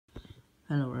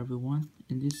Hello everyone,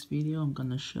 in this video I'm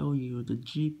gonna show you the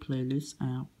G Playlist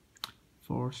app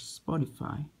for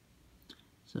Spotify.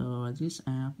 So this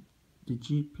app, the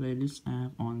G Playlist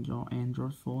app on your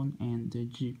Android phone and the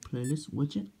G Playlist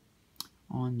widget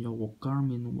on your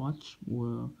Garmin watch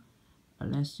will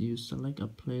let you select a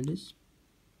playlist,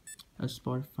 a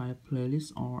Spotify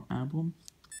playlist or album,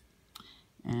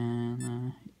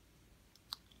 and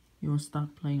it will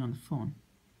start playing on the phone.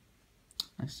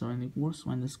 And it works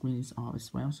when the screen is off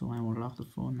as well, so I will lock the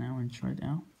phone now and try it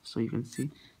out so you can see.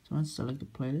 So I select the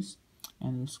playlist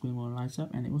and the screen will light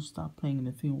up and it will start playing in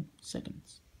a few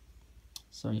seconds.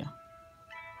 So yeah,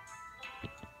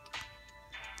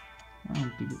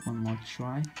 I'll give it one more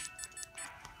try.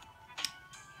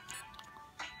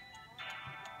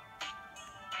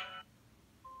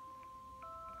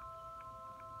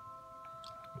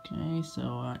 Okay,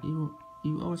 so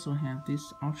you also have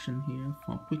this option here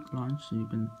for quick launch, so you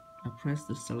can press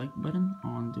the select button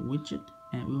on the widget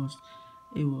and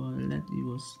it will let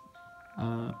you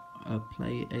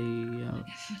play a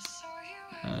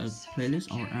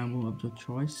playlist or album of your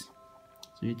choice.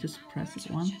 So you just press this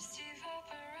one.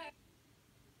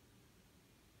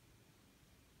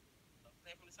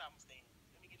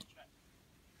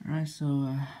 Alright,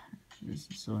 so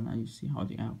now you see how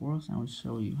the app works. I will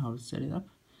show you how to set it up.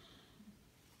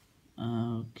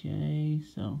 Okay,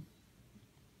 so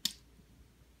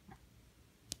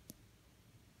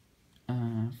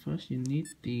first you need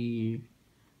the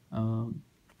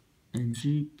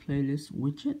G playlist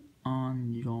widget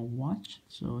on your watch.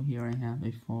 So here I have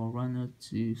a Forerunner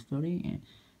 230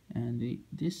 and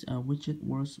this widget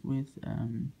works with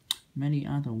many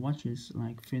other watches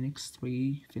like Fenix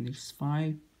 3, Fenix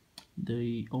 5,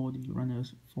 the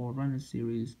Forerunner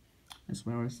series, as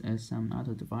well as some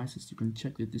other devices. You can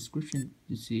check the description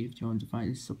to see if your device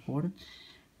is supported.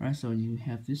 Right, so you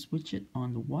have this widget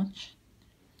on the watch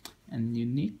and you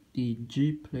need the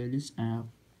G Playlist app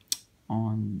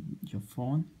on your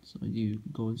phone. So you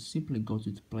simply go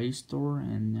to the Play Store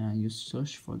and you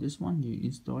search for this one, you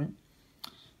install it.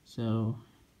 So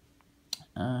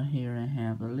here I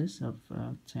have a list of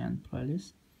 10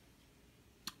 playlists,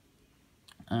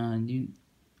 and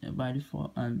by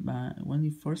default, when you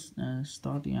first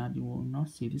start the app, you will not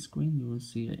see the screen. You will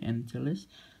see an empty list.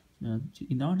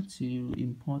 In order to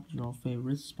import your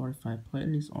favorite Spotify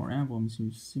playlist or albums,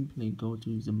 you simply go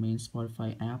to the main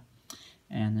Spotify app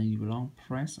and you long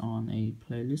press on a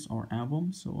playlist or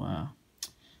album. So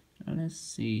let's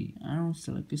see, I will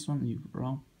select this one. You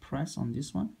long press on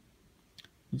this one,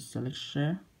 you select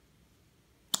share,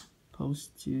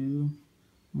 post to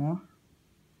more,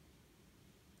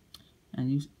 and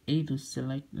use A to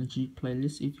select the G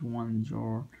playlist if you want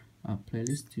your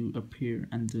playlist to appear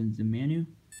under the menu,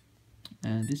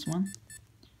 this one,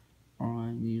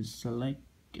 or you select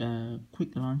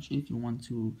quick launch if you want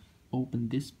to open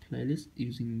this playlist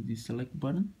using the select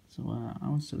button. So I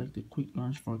will select the quick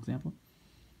launch, for example.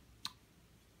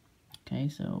 Okay,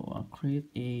 so I'll create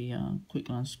a quick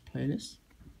launch playlist.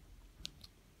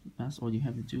 That's all you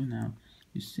have to do now.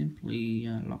 You simply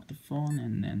lock the phone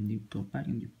and then you go back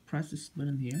and you press this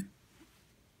button here,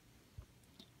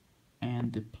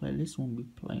 and the playlist will be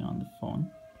playing on the phone,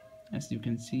 as you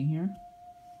can see here.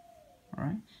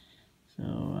 Alright,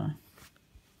 so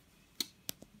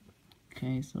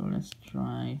okay, so let's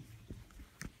try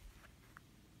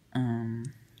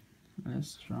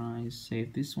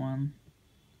save this one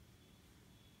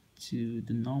to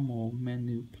the normal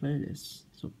menu playlist.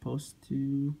 So post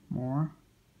to more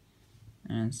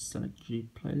and select G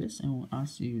playlist, and we'll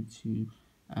ask you to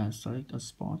select a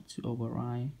spot to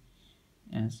override,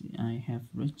 as I have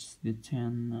reached the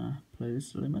 10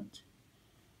 playlist limit.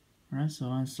 Alright, so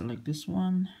I select this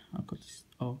one,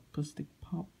 acoustic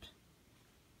pop,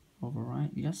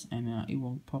 override, yes, and it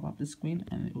will pop up the screen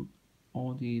and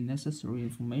all the necessary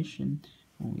information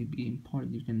will be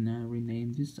imported. You can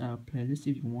rename this playlist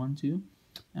if you want to,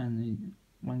 and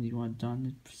when you are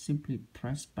done, simply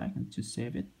press back and to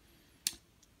save it.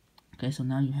 Okay, so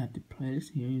now you have the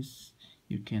playlist. Here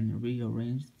you can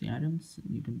rearrange the items.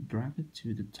 You can drag it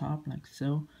to the top like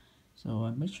so. So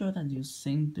make sure that you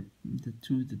sync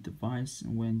to the device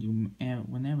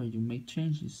whenever you make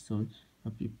changes. So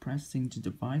if you press sync to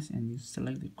device and you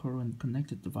select the current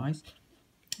connected device,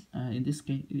 in this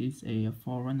case it is a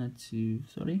Forerunner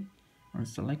 230, or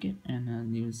select it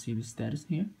and you'll see the status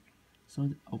here. So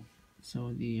the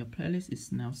playlist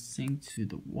is now synced to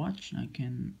the watch. I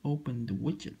can open the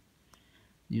widget.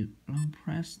 You long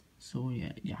press, so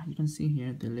yeah, you can see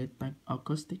here the laid back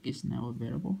acoustic is now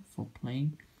available for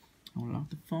playing. I'll lock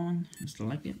the phone and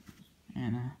select it,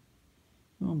 and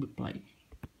it will be played.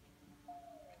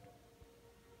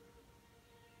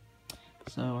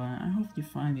 So I hope you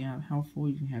find the app helpful.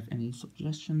 If you have any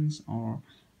suggestions or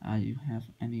you have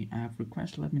any app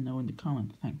requests, let me know in the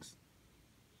comment. Thanks.